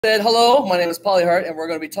Hello, my name is Polly Hart, and we're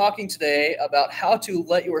going to be talking today about how to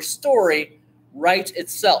let your story write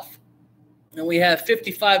itself. And we have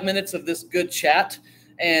 55 minutes of this good chat,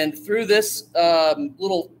 and through this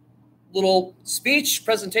little speech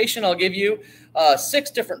presentation, I'll give you 6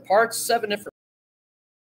 different parts, 7 different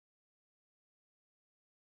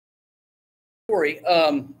story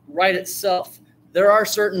write itself. There are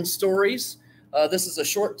certain stories. This is a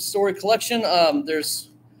short story collection. There's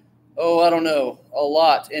I don't know, a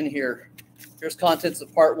lot in here. Here's contents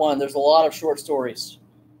of part 1. There's a lot of short stories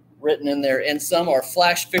written in there, and some are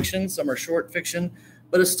flash fiction, some are short fiction,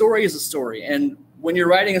 but a story is a story. And when you're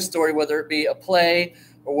writing a story, whether it be a play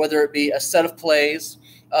or whether it be a set of plays,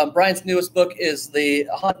 Brian's newest book is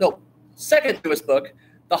second newest book,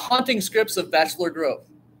 The Haunting Scripts of Bachelor Grove.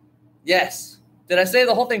 Yes. Did I say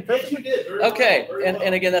the whole thing perfectly? Yes, you did. Okay.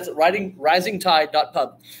 And again, that's at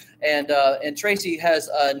risingtide.pub. And Tracy has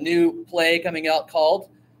a new play coming out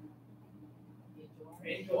called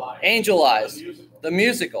Angel Eyes, the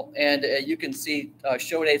musical. And you can see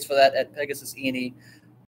show dates for that at Pegasus E&E.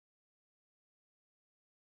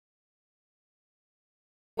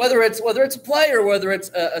 Whether it's a play or whether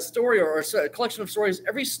it's a story or a collection of stories,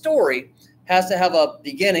 every story has to have a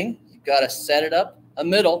beginning. You've got to set it up, a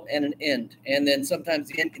middle, and an end. And then sometimes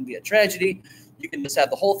the end can be a tragedy. You can just have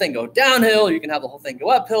the whole thing go downhill. You can have the whole thing go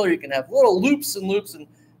uphill. Or you can have little loops and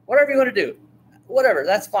whatever you want to do. Whatever,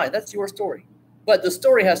 that's fine. That's your story. But the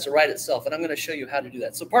story has to write itself, and I'm going to show you how to do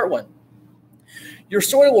that. So part 1. Your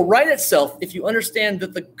story will write itself if you understand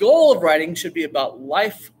that the goal of writing should be about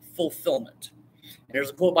life fulfillment. And here's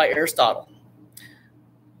a quote by Aristotle.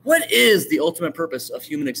 What is the ultimate purpose of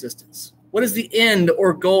human existence? What is the end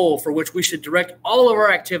or goal for which we should direct all of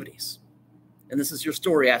our activities? And this is your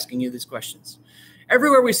story asking you these questions.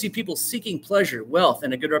 Everywhere we see people seeking pleasure, wealth,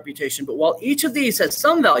 and a good reputation, but while each of these has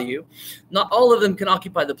some value, not all of them can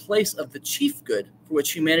occupy the place of the chief good for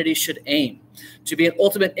which humanity should aim. To be an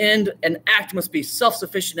ultimate end, an act must be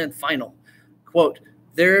self-sufficient and final. Quote,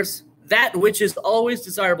 there's that which is always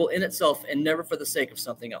desirable in itself and never for the sake of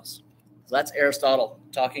something else. So that's Aristotle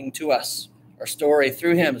talking to us. Our story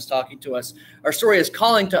through him is talking to us. Our story is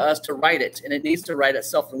calling to us to write it, and it needs to write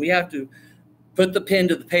itself. And we have to put the pen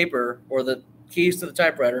to the paper or the keys to the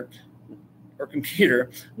typewriter or computer.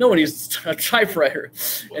 No one uses a typewriter.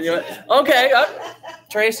 And you're like, okay,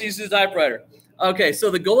 Tracy uses a typewriter. Okay, so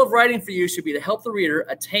the goal of writing for you should be to help the reader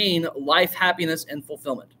attain life, happiness, and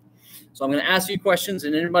fulfillment. So I'm going to ask you questions,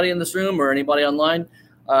 and anybody in this room or anybody online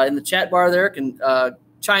in the chat bar there can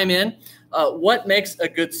chime in. What makes a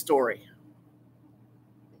good story?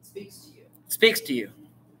 It speaks to you. It speaks to you.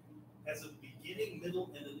 Has a beginning, middle,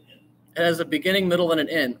 and an end. It has a beginning, middle, and an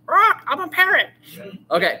end. Rock, I'm a parrot.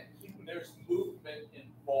 Okay. There's movement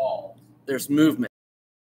involved. There's movement.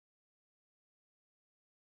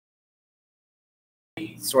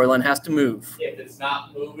 The storyline has to move. If it's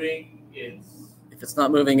not moving,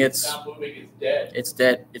 it's dead. It's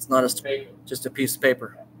dead. It's not just a piece of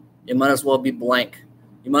paper. It might as well be blank.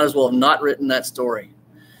 You might as well have not written that story.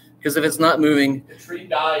 Because if it's not moving, the tree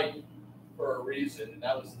died for a reason, and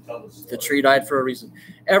that was to tell the story. The tree died for a reason.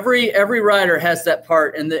 Every writer has that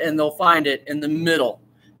part, and they'll find it in the middle.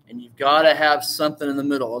 And you've got to have something in the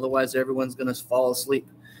middle, otherwise everyone's going to fall asleep.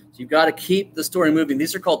 So you've got to keep the story moving.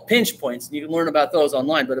 These are called pinch points, and you can learn about those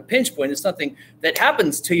online. But a pinch point is something that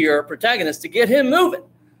happens to your protagonist to get him moving.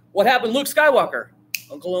 What happened to Luke Skywalker?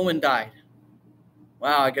 Uncle Owen died.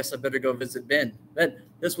 Wow, I guess I better go visit Ben. Ben,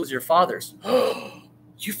 this was your father's.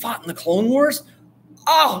 You fought in the Clone Wars?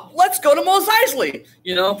 Oh, let's go to Mos Eisley.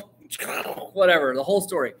 Whatever, the whole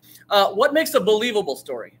story. What makes a believable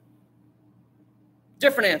story?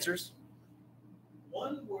 Different answers.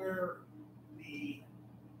 One where the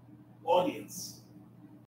audience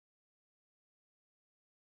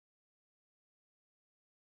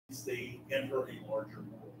they enter a larger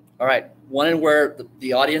world. All right, one in where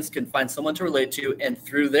the audience can find someone to relate to and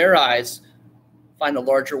through their eyes find a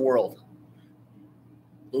larger world.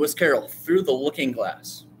 Lewis Carroll, Through the Looking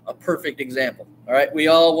Glass, a perfect example. All right, we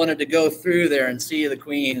all wanted to go through there and see the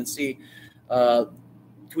Queen and see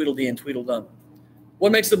Tweedledee and Tweedledum.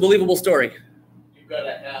 What makes a believable story? You've got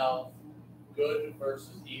to have good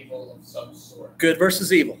versus evil of some sort. Good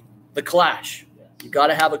versus evil, the clash. Yes. You've got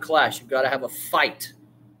to have a clash. You've got to have a fight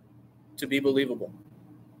to be believable.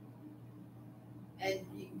 And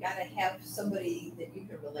you've got to have somebody that you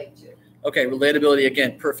can relate to. Okay, relatability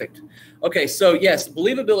again, perfect. Okay, so yes,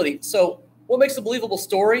 believability. So what makes a believable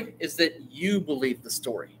story is that you believe the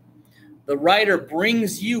story. The writer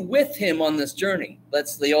brings you with him on this journey.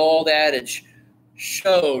 That's the old adage,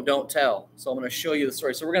 show, don't tell. So I'm going to show you the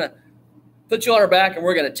story. So we're going to put you on our back, and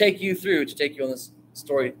we're going to take you through to take you on this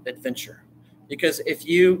story adventure. Because if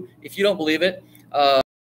you don't believe it, are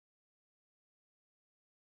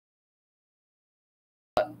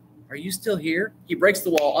you still here? He breaks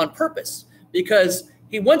the wall on purpose because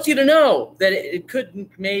he wants you to know that it could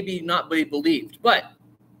maybe not be believed,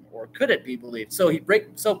 or could it be believed? So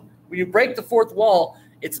when you break the fourth wall,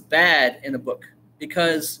 it's bad in a book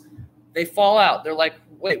because they fall out. They're like,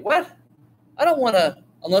 wait, what? I don't want to,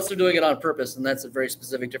 unless they're doing it on purpose, and that's a very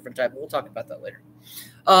specific, different type. We'll talk about that later.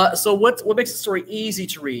 So what makes a story easy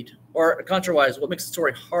to read, or contrariwise, what makes a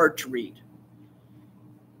story hard to read?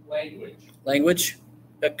 Language,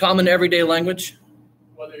 a common everyday language.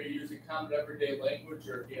 Whether you're using common everyday language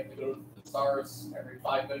or if you have to go to the thesaurus every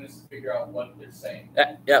 5 minutes to figure out what they're saying.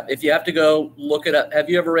 Yeah, if you have to go look it up. Have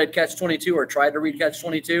you ever read Catch-22 or tried to read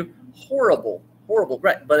Catch-22? Horrible,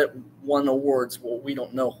 right? But it won awards. Well, we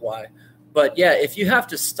don't know why. But yeah, if you have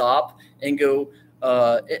to stop and go,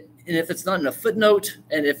 and if it's not in a footnote,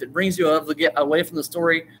 and if it brings you away from the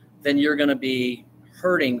story, then you're going to be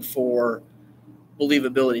hurting for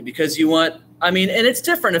believability because you want. And it's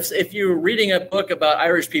different if you're reading a book about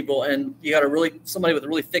Irish people and you got somebody with a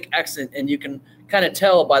really thick accent, and you can kind of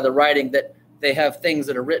tell by the writing that they have things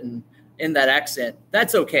that are written in that accent.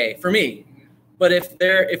 That's okay for me. But if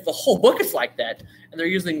the whole book is like that and they're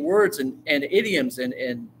using words and idioms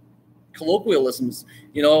and colloquialisms,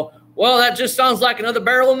 well, that just sounds like another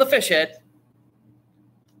barrel in the fish head.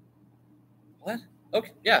 What?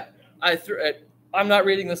 Okay, yeah, I'm not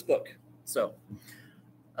reading this book. So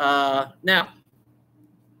now,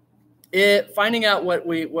 finding out what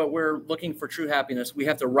we're looking for true happiness, we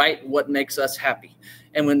have to write what makes us happy.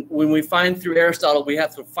 And when we find through Aristotle, we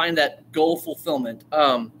have to find that goal fulfillment.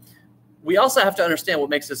 We also have to understand what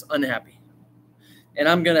makes us unhappy. And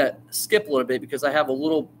I'm going to skip a little bit because I have a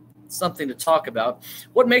little something to talk about.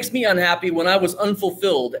 What makes me unhappy when I was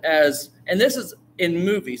unfulfilled and this is in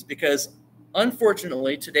movies, because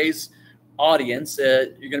unfortunately today's audience, you're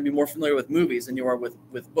going to be more familiar with movies than you are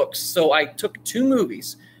with books. So I took 2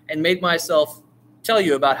 movies and made myself tell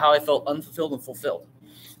you about how I felt unfulfilled and fulfilled.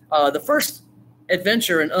 The first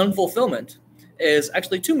adventure in unfulfillment is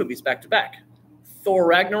actually 2 movies back to back: Thor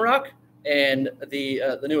Ragnarok and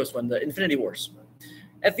the newest one, the Infinity Wars.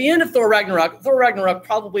 At the end of Thor Ragnarok,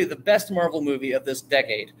 probably the best Marvel movie of this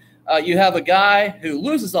decade. You have a guy who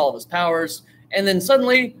loses all of his powers, and then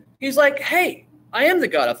suddenly he's like, hey, I am the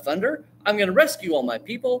god of thunder. I'm going to rescue all my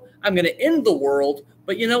people. I'm going to end the world.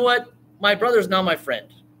 But you know what? My brother's now my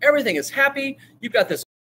friend. Everything is happy. You've got this.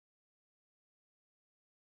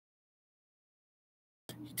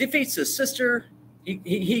 He defeats his sister.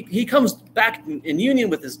 He comes back in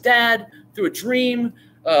union with his dad through a dream.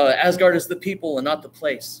 Asgard is the people and not the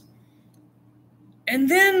place. And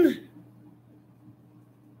then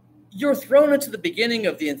you're thrown into the beginning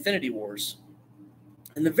of the Infinity Wars.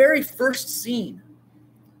 And the very first scene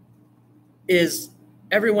is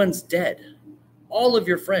everyone's dead. All of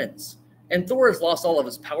your friends. And Thor has lost all of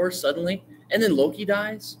his powers suddenly. And then Loki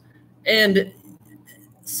dies. And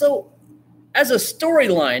so as a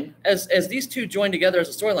storyline, as these two join together as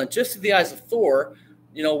a storyline, just through the eyes of Thor,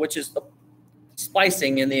 which is the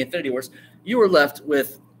splicing in the Infinity Wars, you were left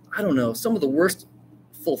with, I don't know, some of the worst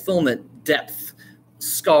fulfillment, depth,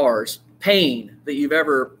 scars, pain that you've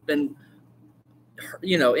ever been,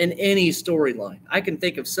 in any storyline. I can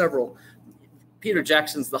think of several. Peter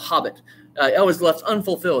Jackson's The Hobbit. I was left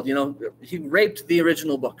unfulfilled. He raped the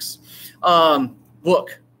original because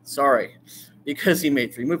he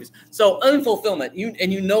made 3 movies. So unfulfillment,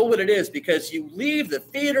 you know what it is because you leave the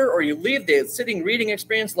theater or you leave the sitting reading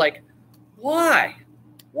experience like, why?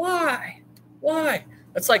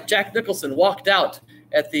 It's like Jack Nicholson walked out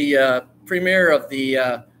at the premiere of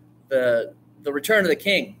the Return of the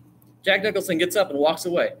King. Jack Nicholson gets up and walks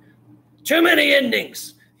away. Too many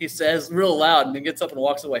endings, he says real loud, and then gets up and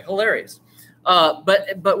walks away. Hilarious.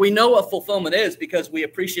 But we know what fulfillment is because we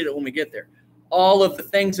appreciate it when we get there. All of the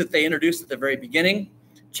things that they introduced at the very beginning,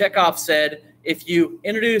 Chekhov said, if you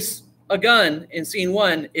introduce a gun in scene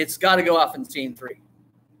 1, it's got to go off in scene 3.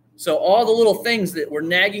 So all the little things that were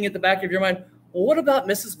nagging at the back of your mind, well, what about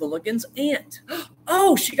Mrs. Mulligan's aunt?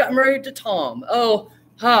 Oh, she got married to Tom. Oh,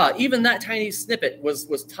 even that tiny snippet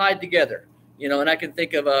was tied together. And I can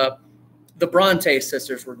think of the Bronte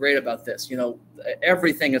sisters were great about this.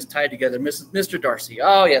 Everything is tied together. Mr. Darcy.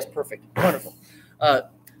 Oh, yes, perfect. Wonderful.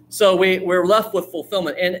 So we're left with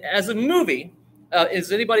fulfillment. And as a movie,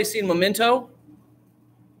 has anybody seen Memento?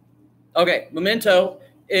 Okay, Memento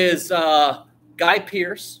is Guy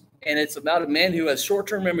Pearce. And it's about a man who has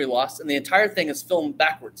short-term memory loss, and the entire thing is filmed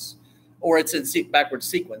backwards, or it's in backwards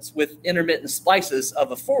sequence with intermittent splices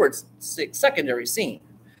of a forward secondary scene.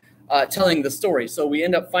 telling the story. So we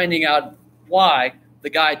end up finding out why the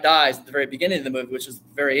guy dies at the very beginning of the movie, which is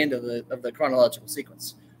the very end of the chronological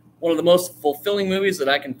sequence. One of the most fulfilling movies that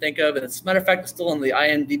I can think of, and as a matter of fact, it's still in the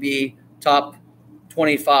IMDb top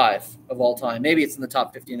 25 of all time. Maybe it's in the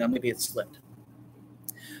top 50 now. Maybe it's slipped.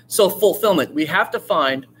 So fulfillment. We have to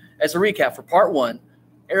find, as a recap for part one,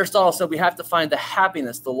 Aristotle said we have to find the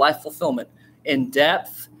happiness, the life fulfillment in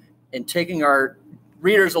depth, in taking our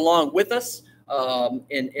readers along with us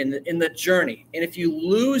in the journey. And if you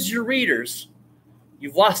lose your readers,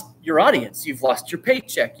 you've lost your audience. You've lost your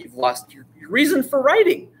paycheck. You've lost your reason for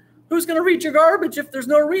writing. Who's going to read your garbage if there's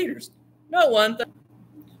no readers? No one.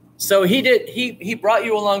 So he brought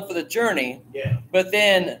you along for the journey, yeah. But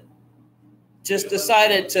then just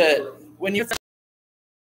decided to, when you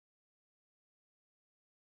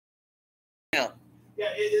Yeah,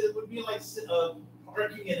 it would be like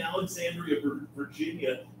parking in Alexandria,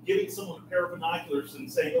 Virginia, giving someone a pair of binoculars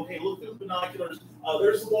and saying, okay, look at the binoculars.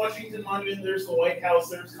 There's the Washington Monument, there's the White House,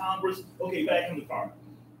 there's Congress. Okay, back in the car.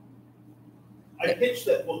 I pitched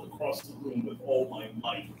that book across the room with all my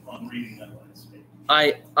might upon reading that last page.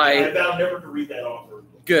 I vowed never to read that author.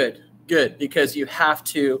 Good, because you have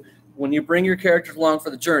to, when you bring your characters along for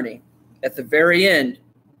the journey, at the very end,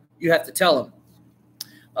 you have to tell them.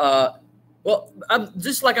 Well,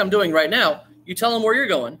 just like I'm doing right now, you tell them where you're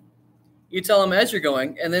going. You tell them as you're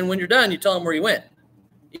going. And then when you're done, you tell them where you went.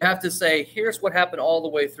 You have to say, here's what happened all the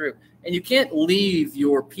way through. And you can't leave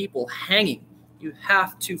your people hanging. You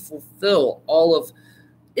have to fulfill all of,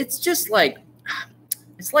 it's just like,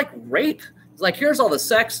 it's like rape. It's like, here's all the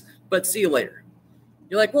sex, but see you later.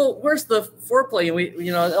 You're like, well, where's the foreplay? And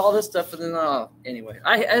we, all this stuff. And then, anyway,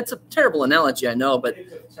 it's a terrible analogy, I know, but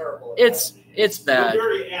It's a terrible it's bad. You're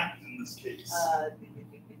very apt in this case.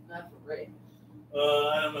 Not for rape.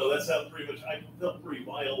 I don't know. That's how pretty much I felt pretty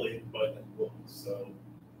violated by that book. So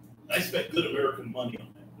I spent good American money on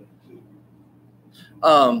that thing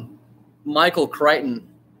too. Michael Crichton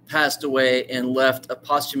passed away and left a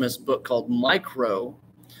posthumous book called Micro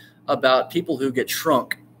about people who get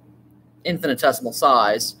shrunk, infinitesimal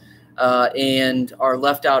size, and are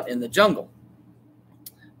left out in the jungle.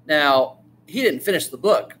 Now, he didn't finish the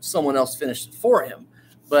book. Someone else finished it for him.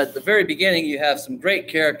 But at the very beginning, you have some great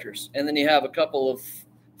characters, and then you have a couple of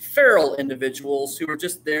feral individuals who are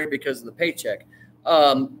just there because of the paycheck.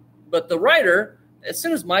 But the writer, as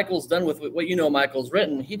soon as Michael's done with what Michael's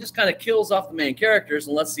written, he just kind of kills off the main characters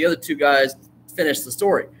and lets the other two guys finish the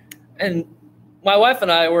story. And my wife and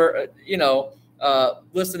I were,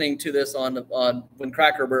 listening to this on when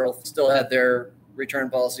Cracker Barrel still had their return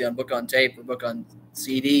policy on book on tape or book on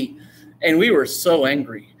CD, and we were so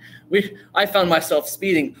angry. I found myself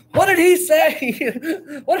speeding. What did he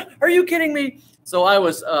say? What? Are you kidding me? So I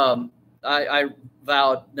was, I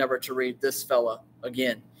vowed never to read this fella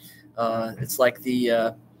again. It's like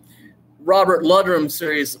the Robert Ludlum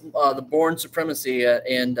series, The Bourne Supremacy,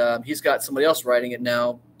 and he's got somebody else writing it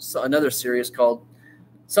now, another series called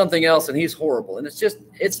something else, and he's horrible. And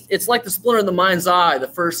it's like the Splinter in the Mind's Eye, the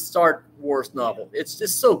first Star Wars novel. It's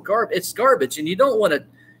just so it's garbage, and you don't want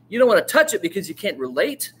to touch it because you can't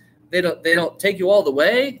relate. They don't take you all the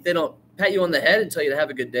way. They don't pat you on the head and tell you to have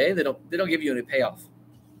a good day. They don't give you any payoff.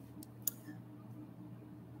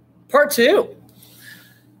 Part 2.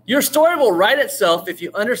 Your story will write itself if you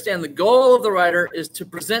understand the goal of the writer is to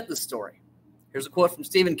present the story. Here's a quote from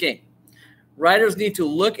Stephen King. Writers need to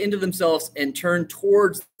look into themselves and turn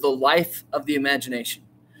towards the life of the imagination.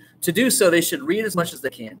 To do so, they should read as much as they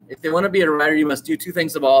can. If they want to be a writer, you must do two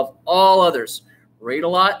things above all others. Read a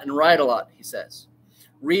lot and write a lot, he says.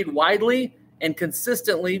 Read widely and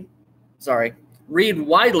constantly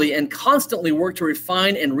work to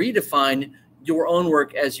refine and redefine your own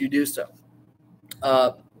work as you do so.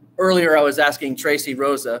 Earlier, I was asking Tracy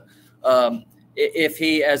Rosa if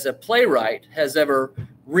he, as a playwright, has ever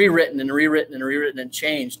rewritten and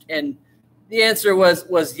changed. And the answer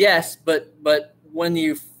was yes, but when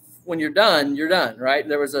you're done, you're done, right?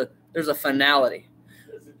 There's a finality.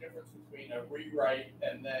 There's a difference between a rewrite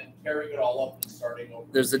and then tearing it all up and starting over.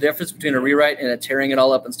 There's a difference between a rewrite and a tearing it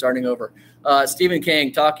all up and starting over. Stephen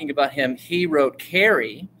King, talking about him, he wrote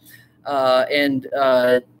Carrie, and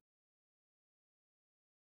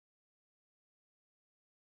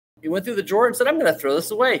he went through the drawer and said, I'm going to throw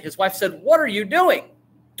this away. His wife said, what are you doing?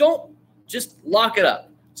 Don't just lock it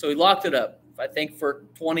up. So he locked it up, I think, for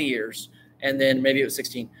 20 years. And then maybe it was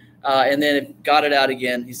 16. And then it got it out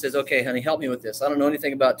again. He says, okay, honey, help me with this. I don't know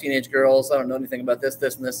anything about teenage girls. I don't know anything about this,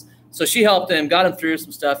 and this. So she helped him, got him through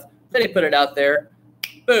some stuff. Then he put it out there.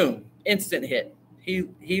 Boom, instant hit.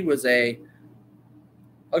 He was a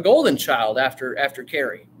a golden child after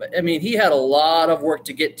Carrie. But I mean, he had a lot of work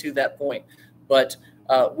to get to that point. But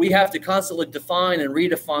we have to constantly define and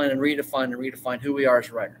redefine and redefine and redefine who we are as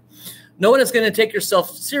a writer. No one is going to take yourself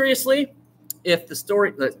seriously if the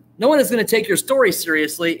story. No one is going to take your story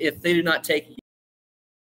seriously if they do not take you.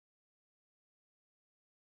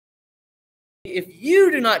 If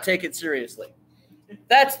you do not take it seriously,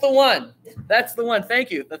 that's the one. That's the one.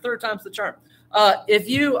 Thank you. The third time's the charm. If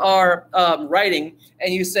you are writing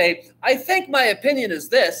and you say, I think my opinion is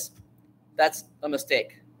this, that's a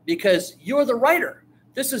mistake because you're the writer.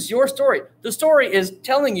 This is your story. The story is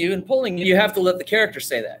telling you and pulling you. You have to let the character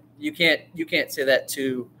say that. You can't say that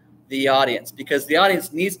to the audience because the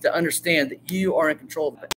audience needs to understand that you are in control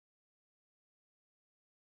of it.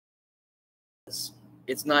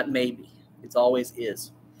 It's not maybe. It always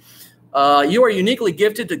is. You are uniquely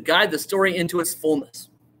gifted to guide the story into its fullness.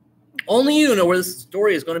 Only you know where this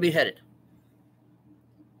story is going to be headed.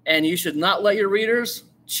 And you should not let your readers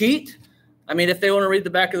cheat. I mean, if they want to read the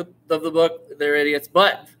back of the book, they're idiots.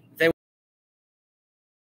 But they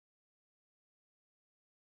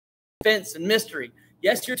suspense and mystery.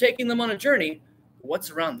 Yes, you're taking them on a journey. But what's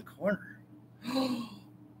around the corner? Who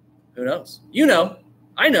knows? You know.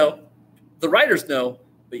 I know. The writers know.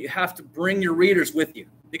 But you have to bring your readers with you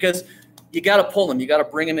because you got to pull them. You got to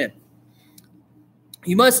bring them in.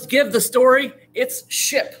 You must give the story its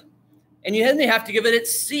ship. And then you have to give it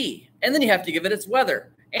its sea. And then you have to give it its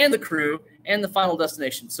weather and the crew and the final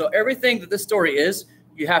destination. So everything that this story is,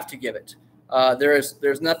 you have to give it.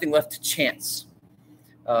 There's nothing left to chance.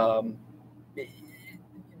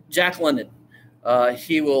 Jack London,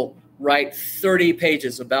 he will write 30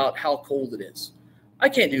 pages about how cold it is. I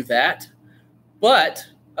can't do that. But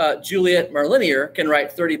Juliet Marlinier can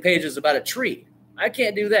write 30 pages about a tree. I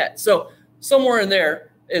can't do that. So somewhere in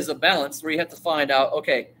there is a balance where you have to find out,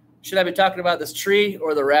 okay, should I be talking about this tree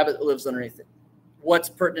or the rabbit that lives underneath it? What's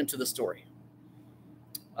pertinent to the story?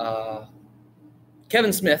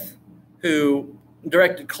 Kevin Smith, who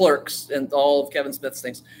directed Clerks and all of Kevin Smith's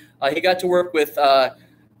things, he got to work with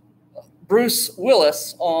Bruce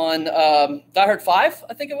Willis on Die Hard 5,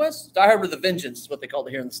 I think it was. Die Hard with a Vengeance is what they called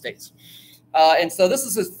it here in the States. And so this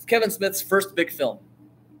is Kevin Smith's first big film.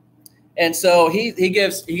 And so he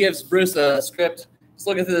gives Bruce a script. He's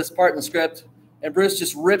looking through this part in the script, and Bruce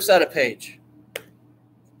just rips out a page.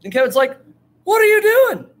 And Kevin's like, what are you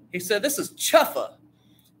doing? He said, this is chuffa.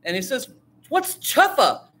 And he says, what's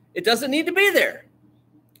chuffa? It doesn't need to be there.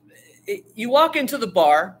 You walk into the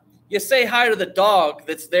bar, you say hi to the dog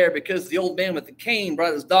that's there because the old man with the cane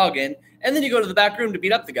brought his dog in, and then you go to the back room to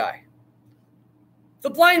beat up the guy. The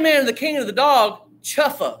blind man and the cane of the dog,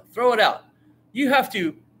 chuffa, throw it out. You have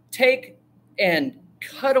to take and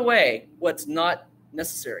cut away what's not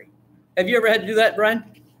necessary. Have you ever had to do that, Brian?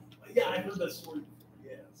 Yeah, I heard that story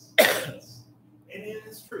before, yes. And it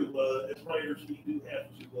is true. As writers, we do have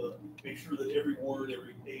to make sure that every word,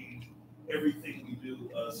 every page, everything we do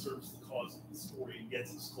serves the cause of the story and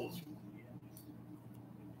gets us closer to the end.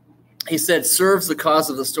 He said, serves the cause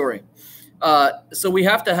of the story. So we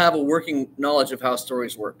have to have a working knowledge of how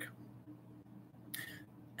stories work.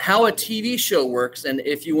 How a TV show works, and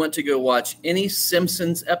if you want to go watch any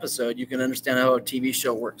Simpsons episode, you can understand how a TV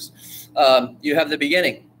show works. You have the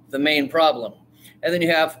beginning, the main problem, and then you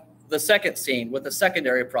have the second scene with the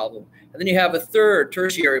secondary problem, and then you have a third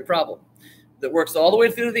tertiary problem that works all the way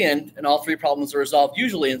through to the end, and all three problems are resolved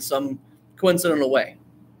usually in some coincidental way.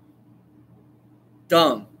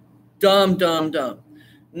 Dumb.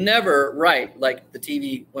 Never write like the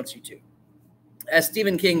TV wants you to. As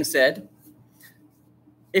Stephen King said,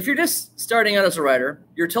 if you're just starting out as a writer,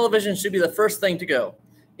 your television should be the first thing to go.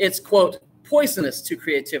 It's, quote, poisonous to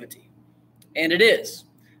creativity. And it is.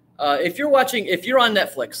 If you're on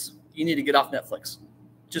Netflix, you need to get off Netflix.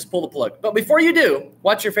 Just pull the plug. But before you do,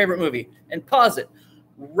 watch your favorite movie and pause it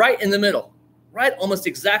right in the middle, right almost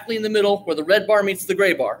exactly in the middle where the red bar meets the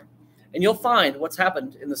gray bar. And you'll find what's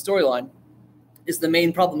happened in the storyline is the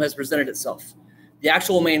main problem has presented itself, the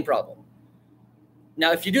actual main problem.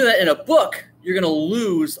 Now, if you do that in a book, you're going to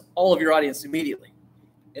lose all of your audience immediately.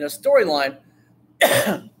 In a storyline,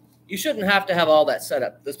 you shouldn't have to have all that set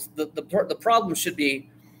up. The problem should be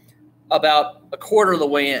about a quarter of the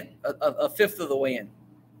way in, a fifth of the way in.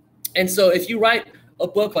 And so if you write a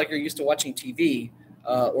book like you're used to watching TV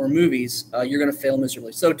or movies, you're going to fail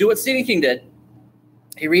miserably. So do what Stephen King did.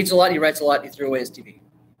 He reads a lot, he writes a lot, he threw away his TV.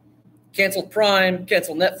 Canceled Prime,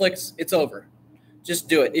 canceled Netflix, it's over. Just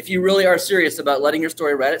do it. If you really are serious about letting your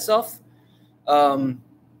story write itself,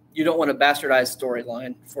 you don't want a bastardized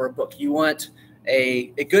storyline for a book. You want a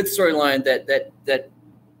good storyline that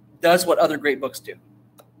does what other great books do,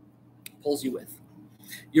 pulls you with.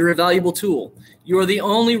 You're a valuable tool. You are the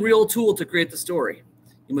only real tool to create the story.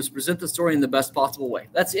 You must present the story in the best possible way.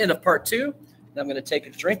 That's the end of part 2. And I'm going to take a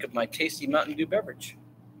drink of my tasty Mountain Dew beverage.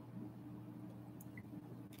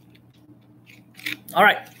 All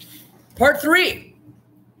right. Part 3.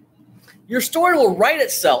 Your story will write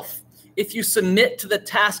itself if you submit to the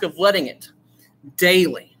task of letting it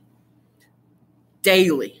daily.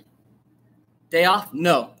 Daily. Day off?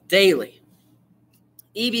 No, daily.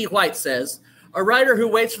 E.B. White says, a writer who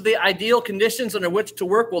waits for the ideal conditions under which to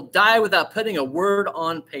work will die without putting a word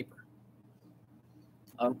on paper.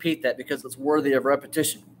 I'll repeat that because it's worthy of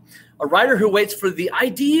repetition. A writer who waits for the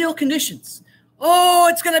ideal conditions. Oh,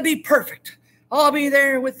 it's going to be perfect. I'll be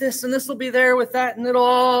there with this, and this will be there with that, and it'll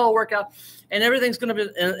all work out. And everything's going to be,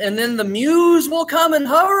 and then the muse will come and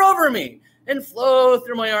hover over me and flow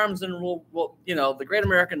through my arms, and will, you know, the great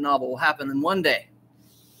American novel will happen in one day.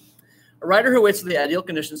 A writer who waits for the ideal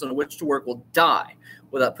conditions on which to work will die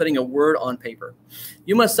without putting a word on paper.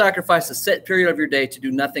 You must sacrifice a set period of your day to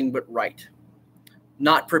do nothing but write.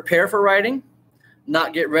 Not prepare for writing,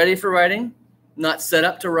 not get ready for writing, not set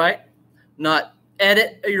up to write, not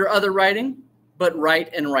edit your other writing, but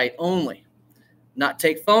write and write only. Not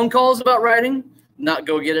take phone calls about writing, not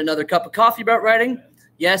go get another cup of coffee about writing.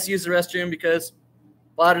 Yes, use the restroom because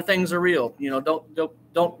a lot of things are real. You know,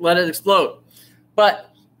 don't let it explode.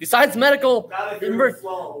 But besides medical, there's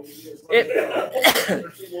flow and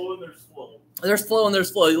there's flow. There's flow and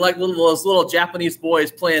there's flow. You like those little Japanese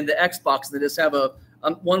boys playing the Xbox. They just have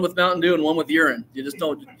one with Mountain Dew and one with urine. You just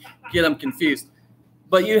don't get them confused.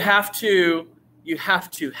 But you have to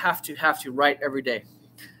write every day.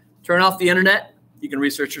 Turn off the internet. You can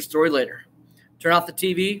research your story later. Turn off the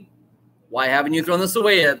TV. Why haven't you thrown this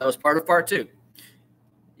away yet? That was part of part 2.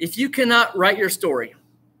 If you cannot write your story,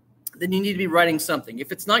 then you need to be writing something.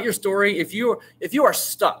 If it's not your story, if you are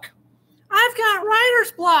stuck, I've got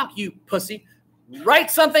writer's block, you pussy. Write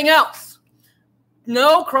something else.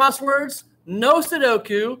 No crosswords, no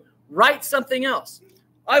Sudoku. Write something else.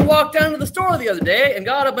 I walked down to the store the other day and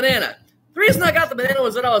got a banana. The reason I got the banana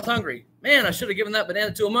was that I was hungry. Man, I should have given that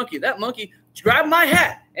banana to a monkey. That monkey grabbed my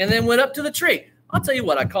hat and then went up to the tree. I'll tell you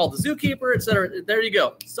what, I called the zookeeper, etc. There you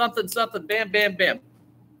go. Something, bam, bam, bam.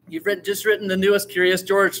 You've just written the newest Curious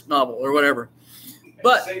George novel or whatever.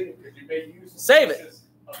 But save it.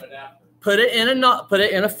 Put it in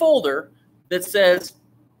a folder that says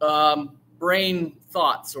brain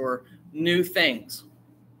thoughts or new things.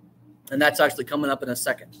 And that's actually coming up in a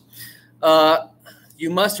second. You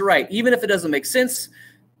must write, even if it doesn't make sense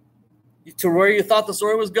to where you thought the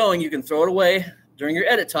story was going. You can throw it away during your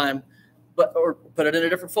edit time, or put it in a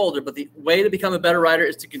different folder. But the way to become a better writer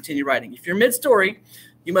is to continue writing. If you're mid-story,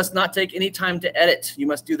 you must not take any time to edit. You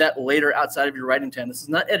must do that later outside of your writing time. This is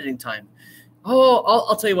not editing time. Oh,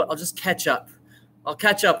 I'll tell you what. I'll just catch up. I'll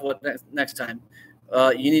catch up next time.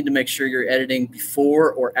 You need to make sure you're editing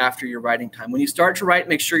before or after your writing time. When you start to write,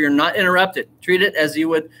 make sure you're not interrupted. Treat it as you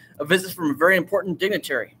would a visit from a very important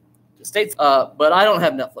dignitary. The states, but I don't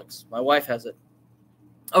have Netflix. My wife has it.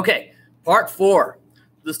 Okay, part 4.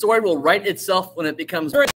 The story will write itself when it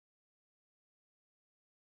becomes.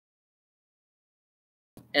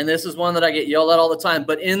 And this is one that I get yelled at all the time.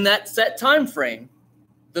 But in that set time frame,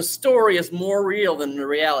 the story is more real than the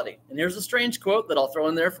reality. And here's a strange quote that I'll throw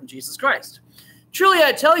in there from Jesus Christ. Truly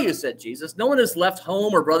I tell you, said Jesus, no one has left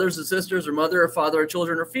home or brothers and sisters or mother or father or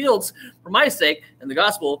children or fields for my sake and the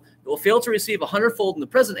gospel that will fail to receive 100-fold in the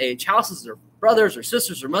present age, houses or brothers or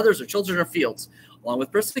sisters or mothers or children or fields, along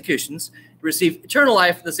with persecutions, to receive eternal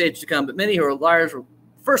life in this age to come. But many who are liars,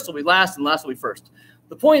 first will be last and last will be first.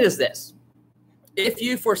 The point is this. If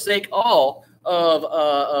you forsake all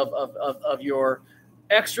of your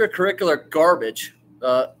extracurricular garbage,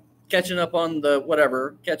 catching up on the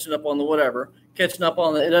whatever, catching up on the whatever, catching up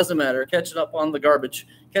on the, it doesn't matter, catching up on the garbage,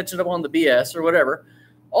 catching up on the BS or whatever,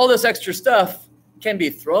 all this extra stuff can be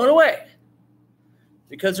thrown away.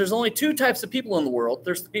 Because there's only 2 types of people in the world.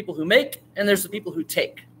 There's the people who make and there's the people who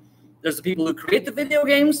take. There's the people who create the video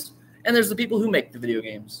games and there's the people who make the video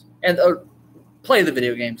games and play the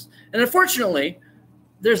video games. And unfortunately,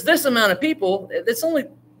 there's this amount of people, it's only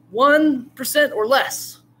 1% or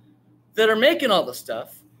less that are making all the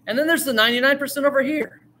stuff. And then there's the 99% over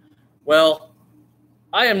here. Well,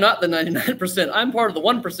 I am not the 99%. I'm part of the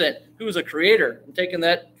 1% who is a creator. I'm taking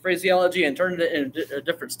that phraseology and turning it into a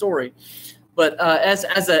different story. But as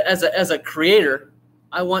a creator,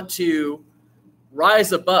 I want to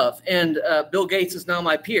rise above. And Bill Gates is now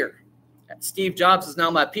my peer. Steve Jobs is now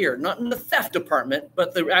my peer, not in the theft department,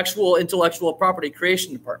 but the actual intellectual property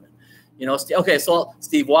creation department. You know, okay, so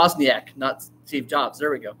Steve Wozniak, not Steve Jobs.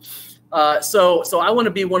 There we go. So I want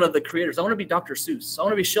to be one of the creators. I want to be Dr. Seuss. I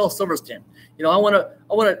want to be Shel Silverstein. You know, I want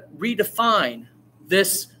to redefine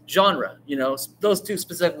this genre. You know, those two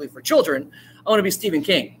specifically for children. I want to be Stephen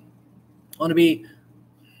King. I want to be,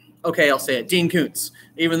 okay, I'll say it, Dean Koontz.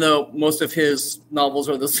 Even though most of his novels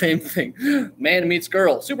are the same thing. Man meets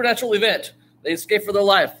girl, supernatural event. They escape for their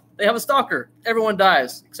life. They have a stalker. Everyone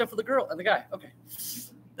dies except for the girl and the guy. Okay,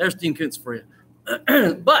 there's Dean Koontz for you.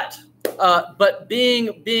 But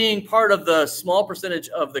being part of the small percentage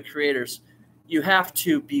of the creators, you have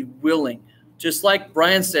to be willing. Just like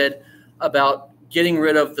Brian said about getting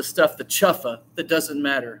rid of the stuff, the chuffa that doesn't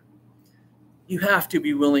matter. You have to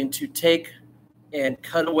be willing to take and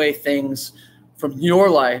cut away things from your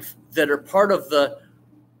life that are part of the,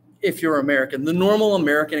 if you're American, the normal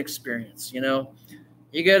American experience. You know,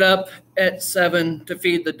 you get up at 7 to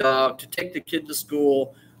feed the dog, to take the kid to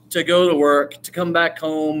school, to go to work, to come back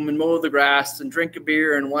home and mow the grass and drink a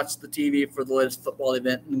beer and watch the TV for the latest football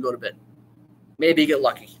event and go to bed. Maybe you get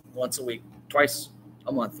lucky once a week, twice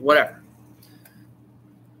a month, whatever.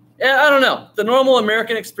 Yeah, I don't know. The normal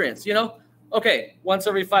American experience, you know? Okay, once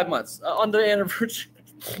every 5 months on the anniversary.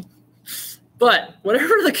 But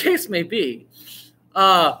whatever the case may be,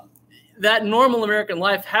 that normal American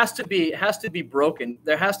life has to be broken.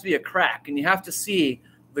 There has to be a crack, and you have to see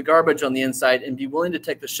the garbage on the inside and be willing to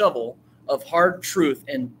take the shovel of hard truth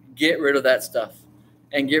and get rid of that stuff.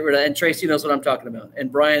 And get rid of, and Tracy knows what I'm talking about,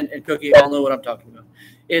 and Brian and Cookie all know what I'm talking about.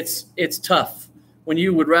 It's tough when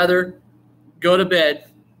you would rather go to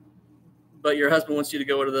bed, but your husband wants you to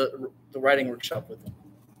go to the writing workshop with him.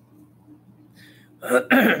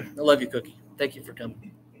 I love you, Cookie. Thank you for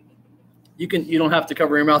coming. You don't have to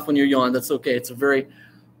cover your mouth when you yawn. That's okay. It's a very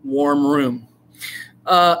warm room.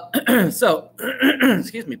 So,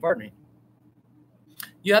 excuse me, pardon me.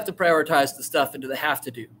 You have to prioritize the stuff into the have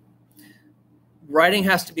to do. Writing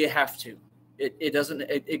has to be a have to.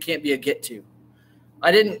 It can't be a get to.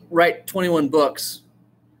 I didn't write 21 books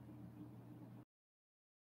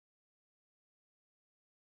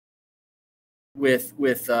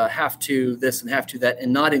with have to this and have to that,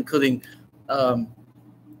 and not including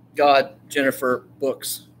God, Jennifer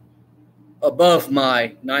books above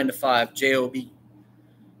my 9-to-5 job.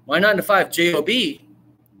 My 9-to-5 job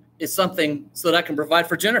is something so that I can provide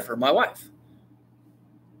for Jennifer, my wife.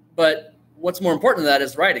 But what's more important than that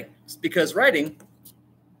is writing, because writing,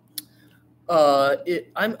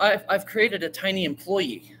 I've created a tiny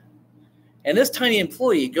employee, and this tiny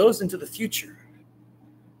employee goes into the future.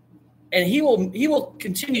 And he will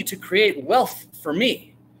continue to create wealth for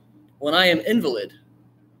me when I am invalid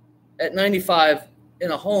at 95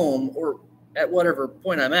 in a home or at whatever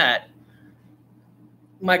point I'm at.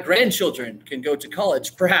 My grandchildren can go to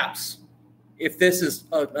college, perhaps, if this is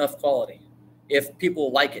enough quality, if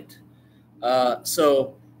people like it.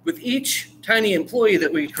 So with each tiny employee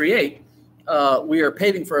that we create, we are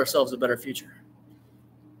paving for ourselves a better future.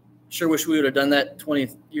 Sure wish we would have done that 20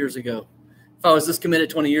 years ago. If I was this committed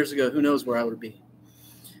 20 years ago, who knows where I would be.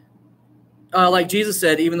 Like Jesus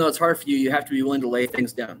said, even though it's hard for you, you have to be willing to lay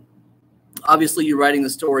things down. Obviously, you writing the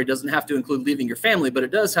story doesn't have to include leaving your family, but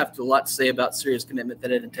it does have a lot to say about serious commitment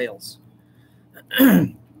that it entails.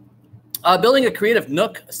 Building a creative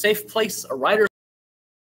nook, a safe place, a writer's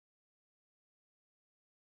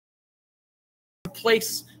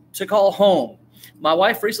place to call home. My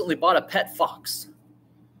wife recently bought a pet fox.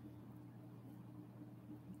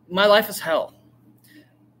 My life is hell.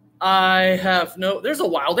 There's a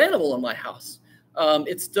wild animal in my house.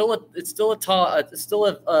 It's still a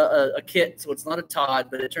kit, so it's not a Todd,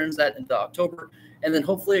 but it turns that into October, and then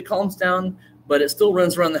hopefully it calms down. But it still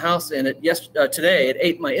runs around the house, and today it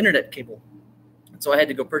ate my internet cable, so I had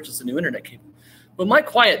to go purchase a new internet cable. But my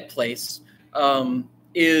quiet place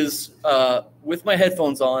is with my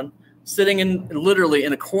headphones on, sitting literally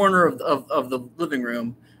in a corner of the living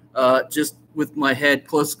room, just with my head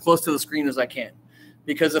close to the screen as I can.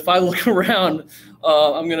 Because if I look around,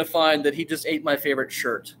 I'm going to find that he just ate my favorite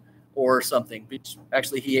shirt or something.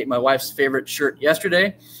 Actually, he ate my wife's favorite shirt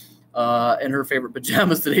yesterday and her favorite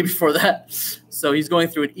pajamas the day before that. So he's going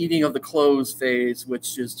through an eating of the clothes phase,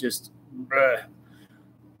 which is just bleh.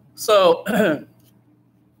 So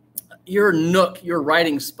your nook, your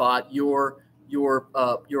writing spot, your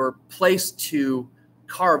place to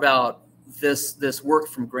carve out this work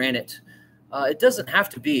from granite. It doesn't have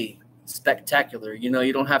to be spectacular.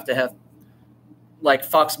 You don't have to have like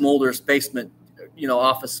Fox Mulder's basement,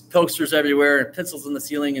 office, posters everywhere and pencils in the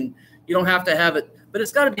ceiling, and you don't have to have it, but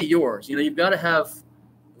it's got to be yours. You've got to have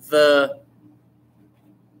the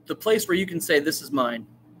place where you can say, this is mine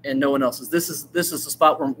and no one else's. This is the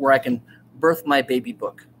spot where I can birth my baby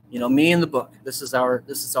book. Me and the book. This is our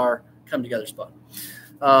come together spot.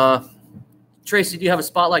 Tracy, do you have a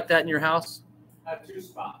spot like that in your house? I have 2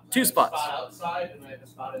 spots. Two spots. A spot outside and I have a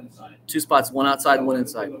spot inside. 2 spots, one outside and one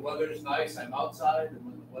inside. When the weather's nice, I'm outside, and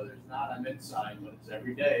when the weather's not, I'm inside. But it's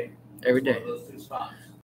every day. Every It's one day. of those 2 spots.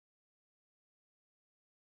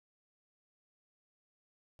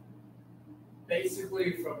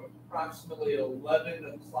 Basically, from approximately 11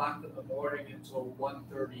 o'clock in the morning until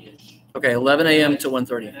 1:30ish. Okay, 11 a.m. to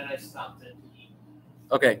 1:30. And then I stopped to eat.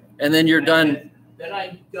 Okay, and then you're And done. Then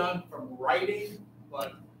I'm done from writing,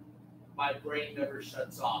 but my brain never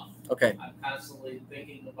shuts off. Okay, I'm constantly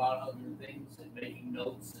thinking about other things and making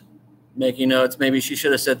notes and making notes. Maybe she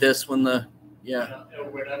should have said this when the or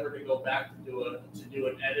whatever to go back to do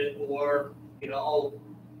an edit, or oh,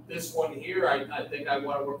 this one here I think I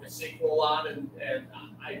want to work a sequel on, and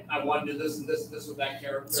I want to do this and this and this with that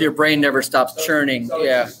character. So your brain never stops So- churning. so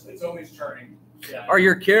Yeah. it's always churning. Yeah. Are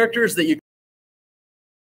your characters that you?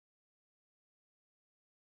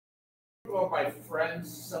 Of my friends,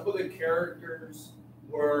 some of the characters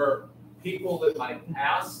were people in my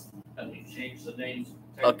past, and we changed the names.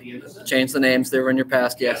 To be innocent. Change the names. They were in your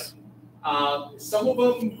past. Yes. Some of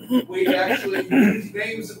them we actually used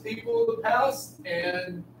names of people in the past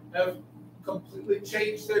and have completely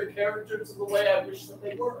changed their characters in the way I wish that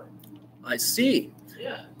they were. I see.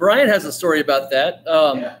 Yeah. Brian has a story about that.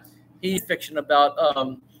 Yeah. He's fiction about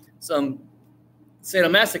some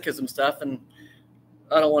sadomasochism stuff, and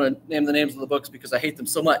I don't want to name the names of the books because I hate them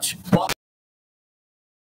so much.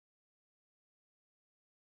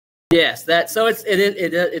 Yes,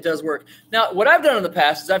 it does work. Now, what I've done in the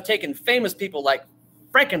past is I've taken famous people like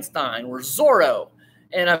Frankenstein or Zorro,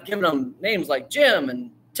 and I've given them names like Jim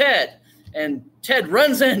and Ted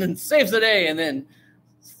runs in and saves the day, and then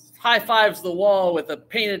high fives the wall with a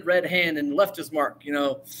painted red hand and left his mark.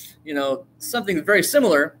 Something very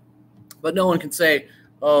similar, but no one can say,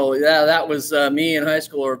 "Oh, yeah, that was me in high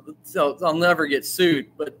school," or so I'll never get sued.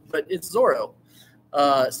 But it's Zorro.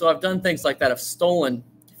 So I've done things like that. I've stolen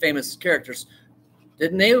famous characters.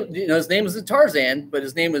 His name was Tarzan, but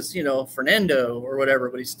his name was Fernando or whatever.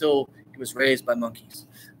 But he was raised by monkeys.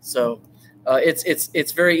 So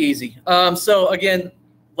it's very easy. So again,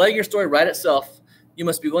 letting your story write itself. You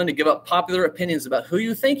must be willing to give up popular opinions about who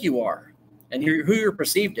you think you are and who you're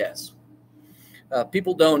perceived as.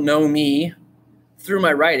 People don't know me through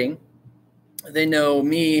my writing. They know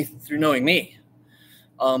me through knowing me.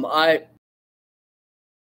 I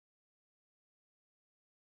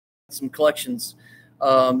some collections,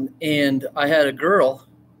 and I had a girl,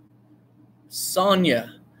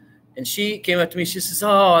 Sonia, and she came up to me. She says,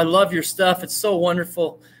 "Oh, I love your stuff. It's so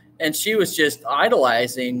wonderful." And she was just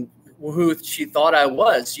idolizing who she thought I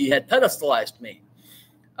was. She had pedestalized me.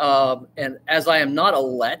 And as I am not a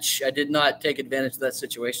lech, I did not take advantage of that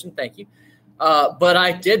situation. Thank you. But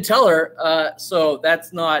I did tell her, so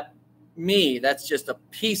that's not me. That's just a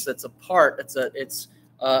piece. That's a part. It's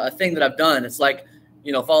a thing that I've done. It's like,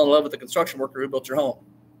 fall in love with the construction worker who built your home.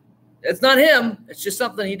 It's not him. It's just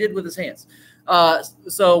something he did with his hands.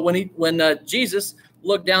 So when Jesus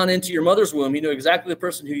looked down into your mother's womb, he knew exactly the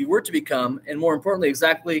person who you were to become, and more importantly,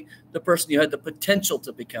 exactly the person you had the potential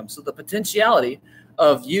to become. So the potentiality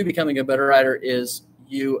of you becoming a better writer is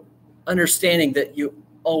you understanding that you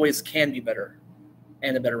always can be better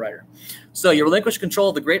and a better writer. So you relinquish control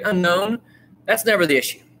of the great unknown. That's never the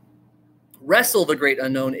issue. Wrestle the great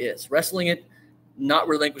unknown is. Wrestling it, not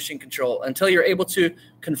relinquishing control until you're able to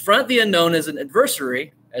confront the unknown as an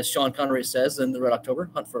adversary, as Sean Connery says in The Red October,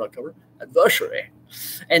 Hunt for Red October, adversary,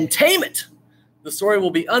 and tame it. The story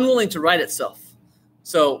will be unwilling to write itself.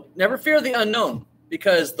 So never fear the unknown,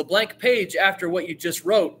 because the blank page after what you just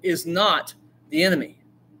wrote is not the enemy.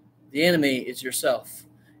 The enemy is yourself.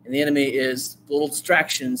 And the enemy is little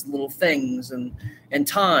distractions, little things, and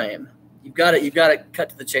time. You've got to cut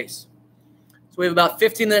to the chase. So we have about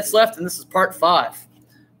 15 minutes left, and this is part 5.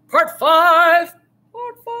 Part 5.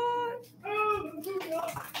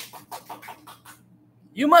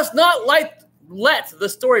 You must not let the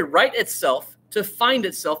story write itself to find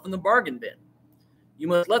itself in the bargain bin. You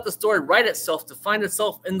must let the story write itself to find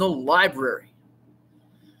itself in the library.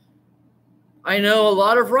 I know a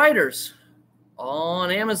lot of writers on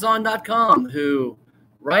Amazon.com who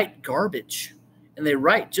write garbage, and they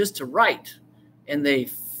write just to write, and they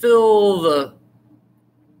fill the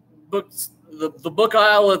books, the book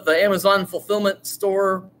aisle at the Amazon fulfillment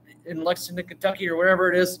store in Lexington, Kentucky, or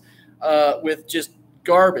wherever it is, with just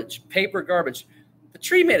garbage, paper garbage. The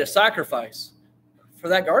tree made a sacrifice for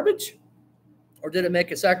that garbage, or did it make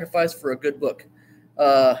a sacrifice for a good book?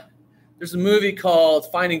 There's a movie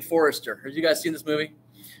called Finding Forrester. Have you guys seen this movie?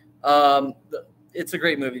 It's a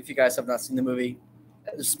great movie. If you guys have not seen the movie,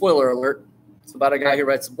 Spoiler alert. It's about a guy who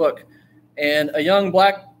writes a book. And a young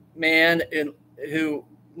black man who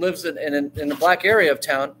lives in a black area of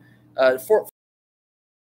town, to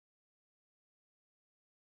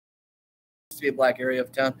be a black area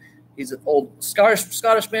of town. He's an old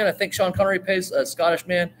Scottish man. I think Sean Connery plays a Scottish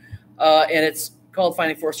man. And it's called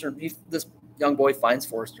Finding Forrester. This young boy finds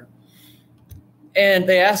Forrester. And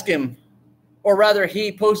they ask him, or rather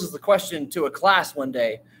he poses the question to a class one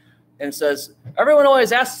day and says, everyone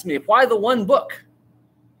always asks me, why the one book?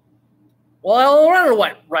 Well, I only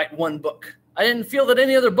wanted to write one book. I didn't feel that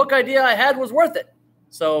any other book idea I had was worth it.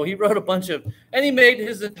 So he wrote a bunch of, and he made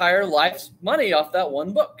his entire life's money off that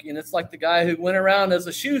one book. And it's like the guy who went around as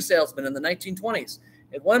a shoe salesman in the 1920s.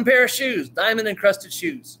 He had one pair of shoes, diamond encrusted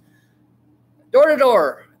shoes. Door to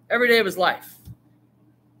door, every day of his life.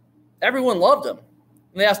 Everyone loved him.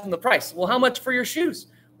 And they asked him the price. Well, how much for your shoes?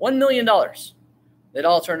 $1 million. They'd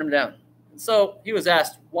all turned him down. And so he was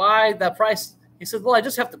asked, why that price? He said, well, I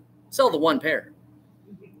just have to sell the one pair.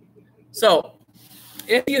 So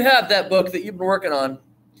if you have that book that you've been working on,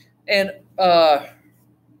 and what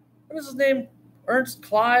is his name? Ernest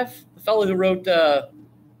Clive, the fellow who wrote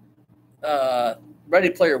Ready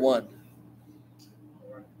Player One.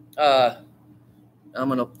 I'm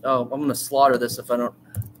gonna slaughter this if I don't.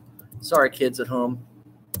 Sorry, kids at home.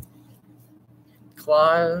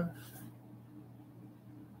 Clive.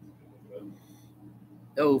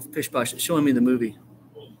 Oh, Pish Posh, it's showing me the movie.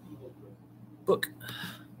 Book.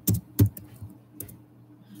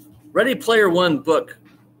 Ready Player One book.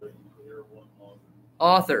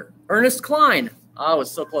 Author. Ernest Cline. I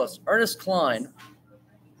was so close. Ernest Cline.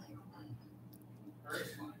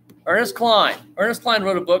 Ernest Cline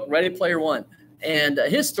wrote a book, Ready Player One. And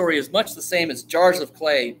his story is much the same as Jars of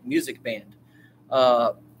Clay music band.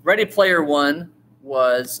 Ready Player One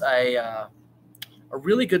was a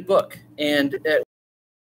really good book. And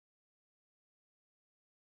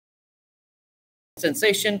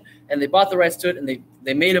sensation, and they bought the rights to it, and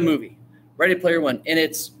they made a movie, Ready Player One. And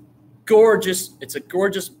it's gorgeous. It's a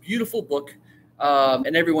gorgeous, beautiful book,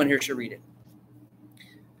 and everyone here should read it.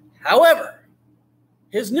 However,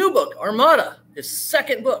 his new book, Armada, his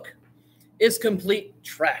second book, is complete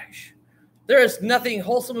trash. There is nothing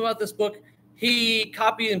wholesome about this book. He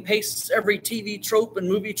copy and pastes every TV trope and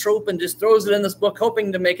movie trope and just throws it in this book,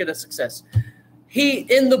 hoping to make it a success. He,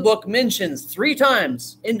 in the book, mentions 3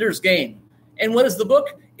 times Ender's Game. And what is the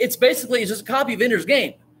book? It's basically just a copy of Ender's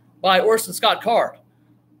Game by Orson Scott Card.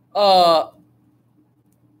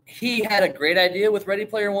 He had a great idea with Ready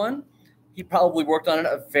Player One. He probably worked on it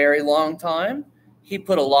a very long time. He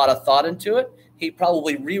put a lot of thought into it. He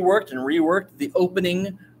probably reworked the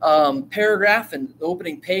opening paragraph and the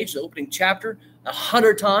opening page, the opening chapter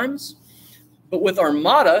 100 times. But with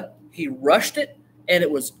Armada, he rushed it, and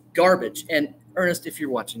it was garbage. And Ernest, if you're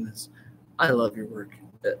watching this, I love your work.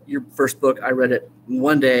 Your first book, I read it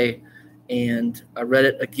one day, and I read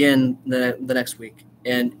it again the next week,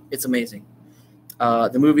 and it's amazing.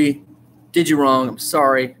 The movie did you wrong. I'm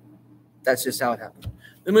sorry. That's just how it happened.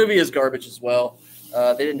 The movie is garbage as well.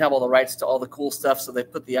 They didn't have all the rights to all the cool stuff, so they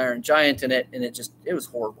put the Iron Giant in it, and it was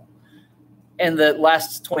horrible. And the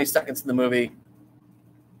last 20 seconds in the movie,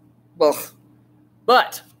 well,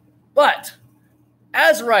 but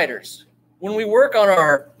as writers, when we work on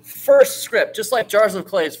our first script, just like Jars of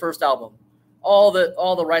Clay's first album, all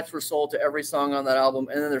the rights were sold to every song on that album,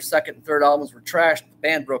 and then their second and third albums were trashed. The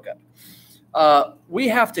band broke up. We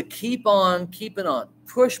have to keep on keeping on,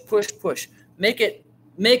 push, make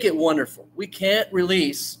it wonderful. We can't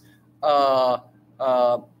release a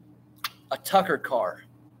Tucker car.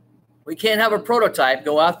 We can't have a prototype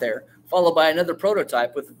go out there, followed by another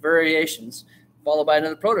prototype with variations, followed by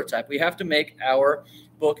another prototype. We have to make our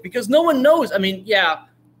book because no one knows. I mean, yeah.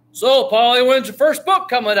 So, Polly, when's your first book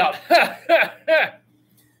coming out? They're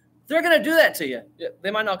going to do that to you.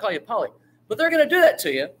 They might not call you Polly, but they're going to do that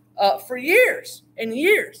to you for years and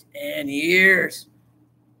years and years.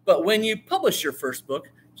 But when you publish your first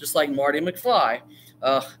book, just like Marty McFly,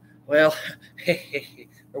 well,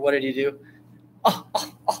 or what did he do?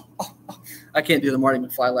 I can't do the Marty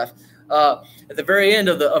McFly laugh. At the very end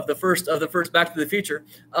of the first Back to the Future,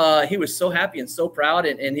 he was so happy and so proud,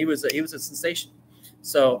 and he was a sensation.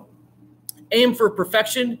 So aim for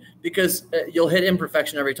perfection because you'll hit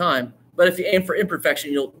imperfection every time. But if you aim for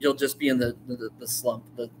imperfection, you'll just be in the slump,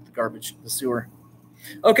 the garbage, the sewer.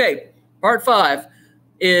 Okay, part 5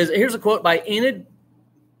 is here's a quote by Enid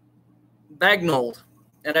Bagnold.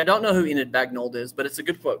 And I don't know who Enid Bagnold is, but it's a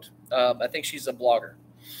good quote. I think she's a blogger.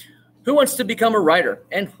 Who wants to become a writer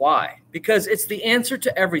and why? Because it's the answer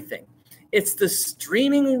to everything. It's the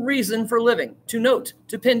streaming reason for living, to note,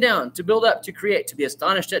 to pin down, to build up, to create, to be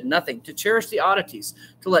astonished at nothing, to cherish the oddities,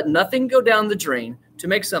 to let nothing go down the drain, to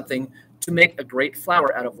make something, to make a great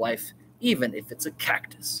flower out of life, even if it's a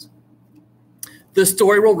cactus. The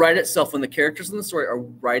story will write itself when the characters in the story are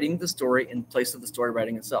writing the story in place of the story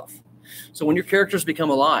writing itself. So when your characters become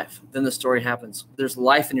alive, then the story happens. There's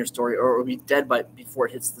life in your story, or it will be dead before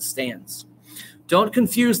it hits the stands. Don't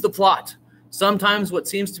confuse the plot. Sometimes what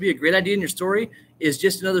seems to be a great idea in your story is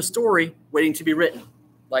just another story waiting to be written.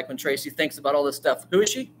 Like when Tracy thinks about all this stuff. Who is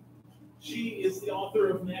she? She is the author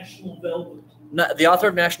of National Velvet. The author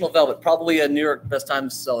of National Velvet, probably a New York Best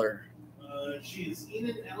Times seller. She is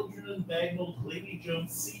Enid Algernon Bagnall, Lady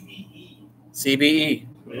Jones, CBE. CBE.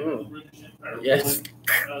 British Empire. Yes.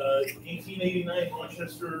 1889,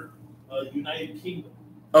 Manchester, United Kingdom.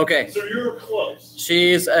 Okay. So you're close.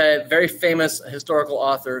 She's a very famous historical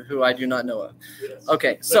author who I do not know of. Yes.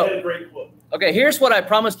 Okay, But so had a great quote. okay, here's what I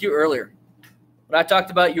promised you earlier. When I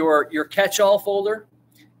talked about your catch-all folder,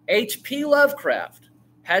 H.P. Lovecraft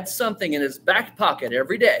had something in his back pocket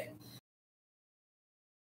every day.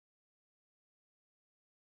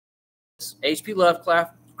 H.P.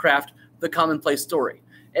 Lovecraft, The Commonplace Story.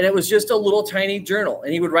 And it was just a little tiny journal.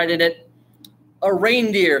 And he would write in it, a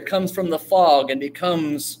reindeer comes from the fog and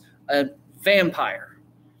becomes a vampire.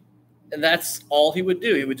 And that's all he would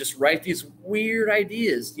do. He would just write these weird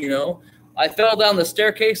ideas, you know. I fell down the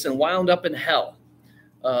staircase and wound up in hell.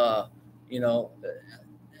 You know,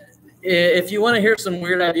 if you want to hear some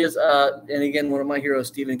weird ideas, and again, one of my heroes,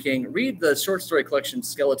 Stephen King, read the short story collection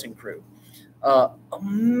Skeleton Crew.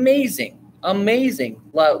 Amazing.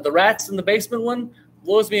 The rats in the basement one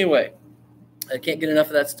blows me away. I can't get enough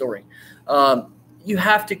of that story. You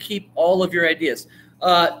have to keep all of your ideas.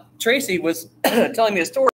 Tracy was telling me a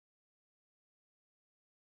story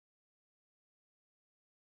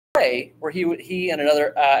where he and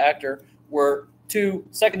another actor were two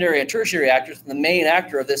secondary and tertiary actors, and the main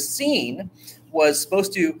actor of this scene was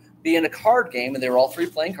supposed to be in a card game, and they were all three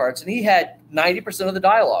playing cards, and he had 90% of the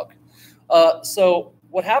dialogue. So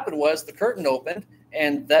what happened was the curtain opened,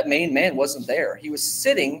 and that main man wasn't there. He was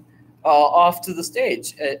sitting off to the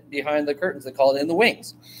stage behind the curtains. They call it in the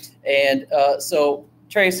wings. And so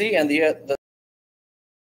Tracy and the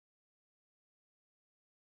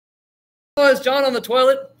oh, is John on the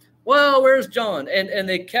toilet? Well, where's John? And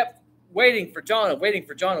they kept waiting for John and waiting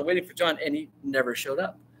for John and waiting for John, and he never showed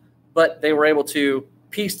up. But they were able to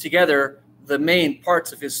piece together the main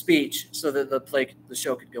parts of his speech so that the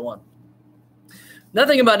show could go on.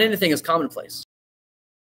 Nothing about anything is commonplace.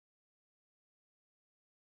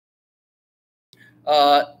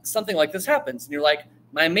 Something like this happens, and you're like,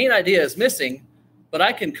 my main idea is missing, but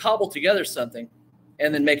I can cobble together something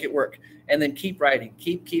and then make it work, and then keep writing,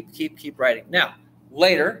 keep writing. Now,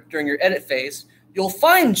 later, during your edit phase, you'll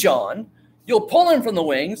find John, you'll pull him from the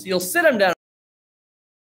wings, you'll sit him down.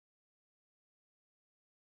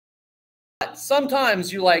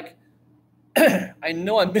 Sometimes you like, I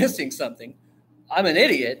know I'm missing something. I'm an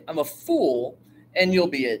idiot. I'm a fool. And you'll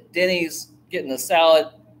be at Denny's getting a salad.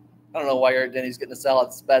 I don't know why you're at Denny's getting a salad.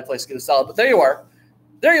 It's a bad place to get a salad, but there you are.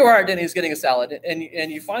 There you are at Denny's getting a salad, and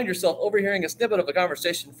you find yourself overhearing a snippet of a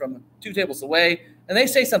conversation from 2 tables away, and they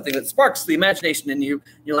say something that sparks the imagination in you.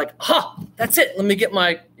 You're like, aha, that's it. Let me get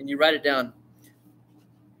and you write it down.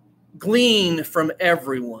 Glean from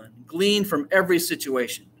everyone. Glean from every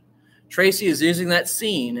situation. Tracy is using that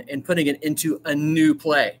scene and putting it into a new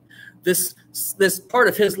play. This part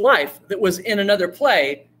of his life that was in another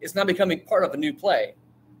play is now becoming part of a new play.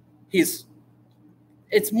 It's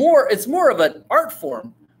more of an art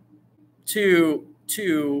form to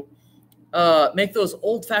make those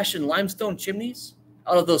old-fashioned limestone chimneys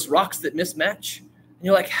out of those rocks that mismatch. And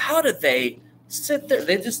you're like, how did they sit there?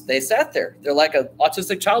 They sat there. They're like an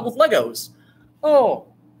autistic child with Legos. Oh,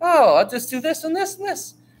 I'll just do this and this and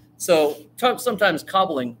this. So sometimes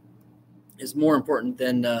cobbling is more important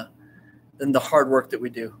than the hard work that we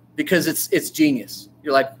do, because it's genius.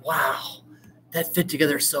 You're like, wow, that fit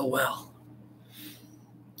together so well.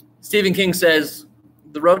 Stephen King says,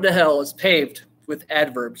 the road to hell is paved with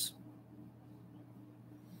adverbs.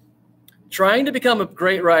 Trying to become a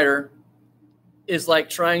great writer is like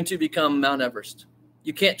trying to become Mount Everest.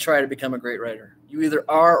 You can't try to become a great writer. You either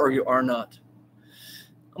are or you are not.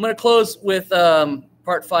 I'm going to close with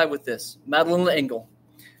part 5 with this. Madeline L'Engle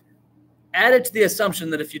added to the assumption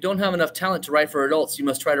that if you don't have enough talent to write for adults, you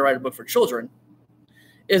must try to write a book for children,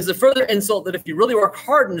 is the further insult that if you really work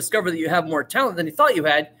hard and discover that you have more talent than you thought you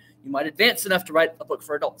had, you might advance enough to write a book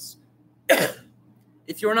for adults.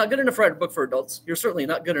 If you're not good enough to write a book for adults, you're certainly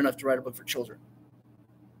not good enough to write a book for children.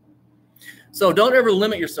 So don't ever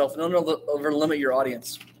limit yourself. Don't ever limit your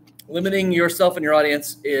audience. Limiting yourself and your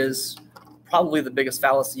audience is probably the biggest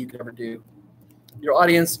fallacy you could ever do. Your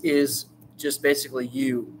audience is just basically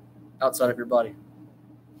you outside of your body.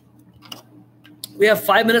 We have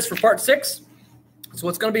 5 minutes for part 6, so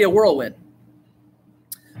it's going to be a whirlwind.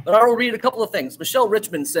 But I will read a couple of things. Michelle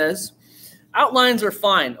Richmond says, outlines are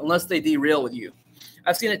fine unless they derail with you.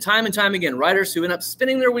 I've seen it time and time again, writers who end up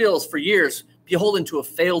spinning their wheels for years beholden to a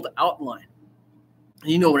failed outline.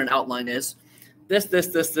 And you know what an outline is. This,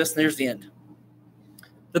 and here's the end.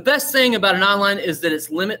 The best thing about an outline is that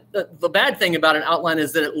the bad thing about an outline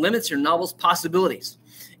is that it limits your novel's possibilities.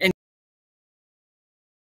 And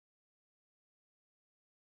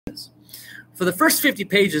for the first 50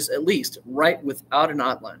 pages, at least, write without an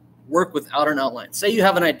outline. Work without an outline. Say you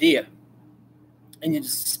have an idea, and you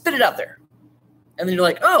just spit it out there. And then you're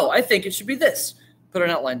like, oh, I think it should be this. Put an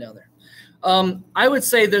outline down there. I would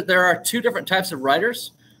say that there are 2 different types of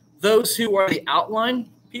writers. Those who are the outline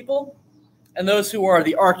people and those who are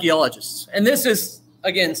the archaeologists. And this is,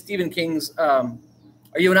 again, Stephen King's, are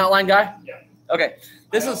you an outline guy? Yeah. Okay.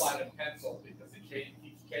 This I is outline in pencil because it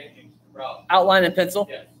keeps changing throughout. outline and pencil.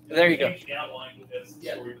 Yes. There you go. Change the outline with this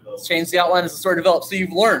Yeah. story develops. Change the outline as the story develops. So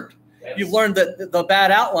you've learned. Yes. You've learned that the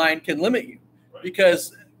bad outline can limit you Right.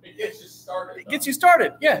 because It gets you started. it gets you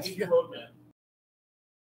started. Yes. Keep your roadmap.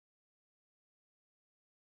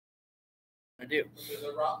 I do. There's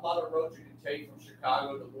a lot of roads you can take from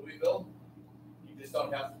Chicago to Louisville. You just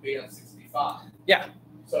don't have to be on 65. Yeah.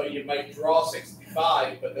 So you might draw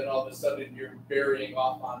 65, but then all of a sudden you're burying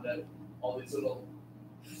off onto all these little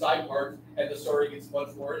side parts, and the story gets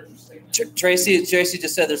much more interesting. Tracy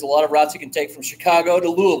just said there's a lot of routes you can take from Chicago to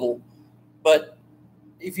Louisville, but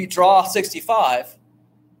if you draw 65,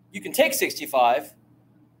 you can take 65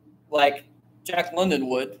 like Jack London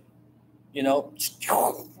would, you know,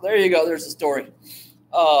 there you go, there's the story.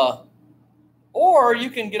 Or you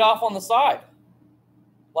can get off on the side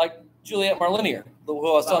like Juliet Marlinier, who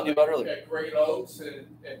I was telling you about earlier. Get Great Oaks and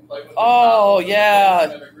play with Oh, yeah.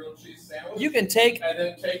 and a grilled cheese sandwich. You can take and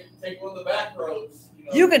then take one of the back roads.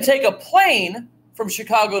 You can take a plane from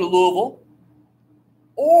Chicago to Louisville,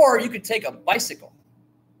 or you could take a bicycle.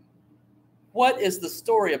 What is the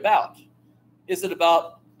story about? Is it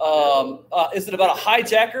about a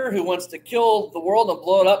hijacker who wants to kill the world and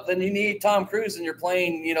blow it up? Then you need Tom Cruise in your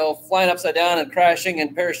plane, you know, flying upside down and crashing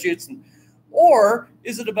and parachutes. Or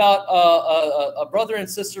is it about a brother and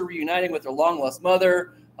sister reuniting with their long lost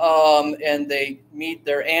mother, and they meet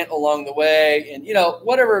their aunt along the way, and you know,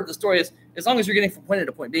 whatever the story is, as long as you're getting from point A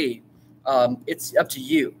to point B, it's up to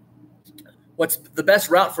you. What's the best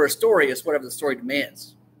route for a story is whatever the story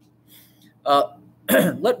demands.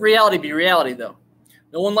 Let reality be reality, though.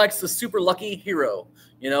 No one likes the super lucky hero,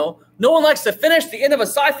 you know. No one likes to finish the end of a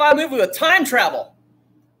sci-fi movie with time travel.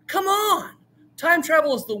 Come on, time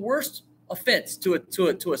travel is the worst offense to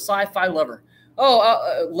a sci-fi lover.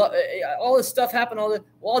 All this stuff happened.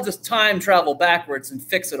 Well, I'll just time travel backwards and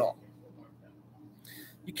fix it all.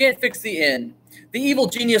 You can't fix the end. The evil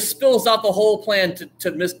genius spills out the whole plan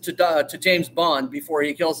to James Bond before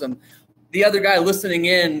he kills him. The other guy listening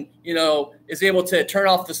in, you know, is able to turn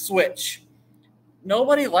off the switch.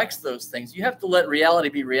 Nobody likes those things. You have to let reality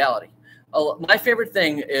be reality. My favorite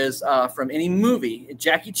thing is from any movie,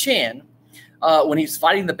 Jackie Chan, when he's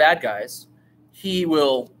fighting the bad guys, he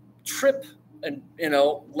will trip and, you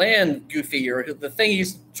know, land goofy, or the thing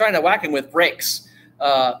he's trying to whack him with breaks.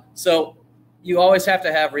 So you always have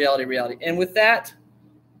to have reality. And with that,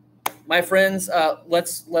 my friends,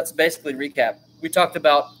 let's basically recap. We talked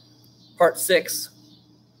about part 6.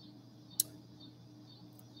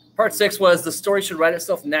 Part 6 was the story should write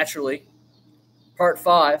itself naturally. Part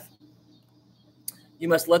 5, you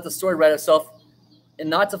must let the story write itself, and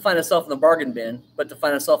not to find itself in the bargain bin, but to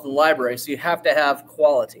find itself in the library. So you have to have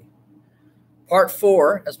quality. Part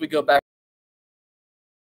 4, as we go back,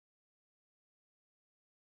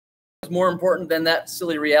 is more important than that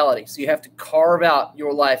silly reality. So you have to carve out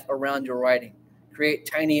your life around your writing. Create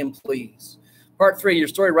tiny employees. Part 3, your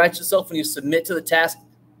story writes itself when you submit to the task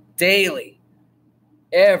daily.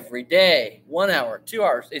 Every day, 1 hour, 2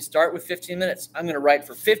 hours. They start with 15 minutes. I'm going to write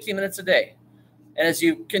for 15 minutes a day. And as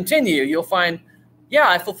you continue, you'll find, yeah,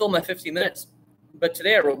 I fulfilled my 15 minutes, but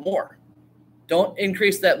today I wrote more. Don't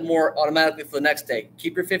increase that more automatically for the next day.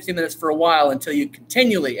 Keep your 15 minutes for a while until you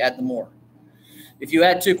continually add the more. If you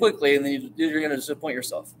add too quickly, then you're going to disappoint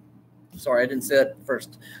yourself. Sorry, I didn't say that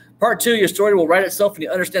first. Part 2, your story will write itself when you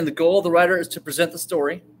understand the goal of the writer is to present the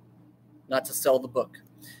story, not to sell the book.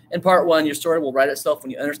 In part 1, your story will write itself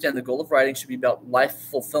when you understand the goal of writing should be about life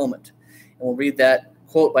fulfillment. And we'll read that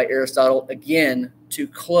quote by Aristotle again to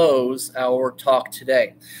close our talk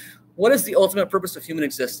today. What is the ultimate purpose of human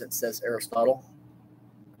existence, says Aristotle?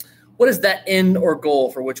 What is that end or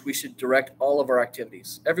goal for which we should direct all of our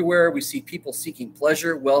activities? Everywhere we see people seeking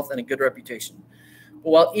pleasure, wealth, and a good reputation. But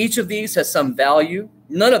while each of these has some value,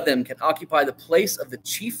 none of them can occupy the place of the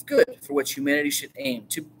chief good for which humanity should aim.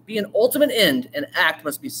 To be an ultimate end, an act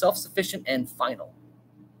must be self-sufficient and final.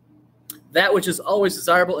 That which is always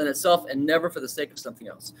desirable in itself and never for the sake of something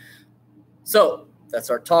else. So that's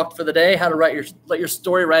our talk for the day, how to let your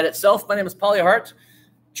story write itself. My name is Polly Hart.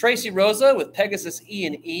 Tracy Rosa with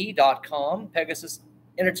PegasusE&E.com, Pegasus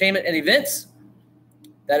Entertainment and Events.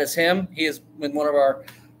 That is him. He has been one of our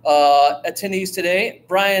attendees today.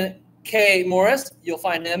 Brian K. Morris, you'll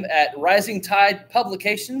find him at Rising Tide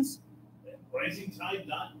Publications.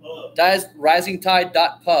 RisingTide.pub.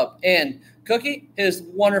 RisingTide.pub. And Cookie, his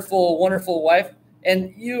wonderful, wonderful wife.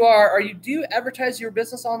 And do you advertise your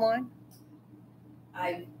business online?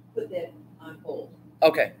 I put that on hold.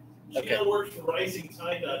 Okay. She now works for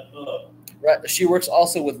RisingTide.pub. Right. She works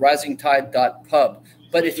also with RisingTide.pub.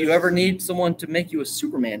 But if you ever need someone to make you a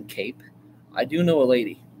Superman cape, I do know a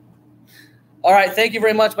lady. All right. Thank you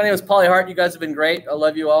very much. My name is Polly Hart. You guys have been great. I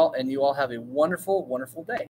love you all. And you all have a wonderful, wonderful day.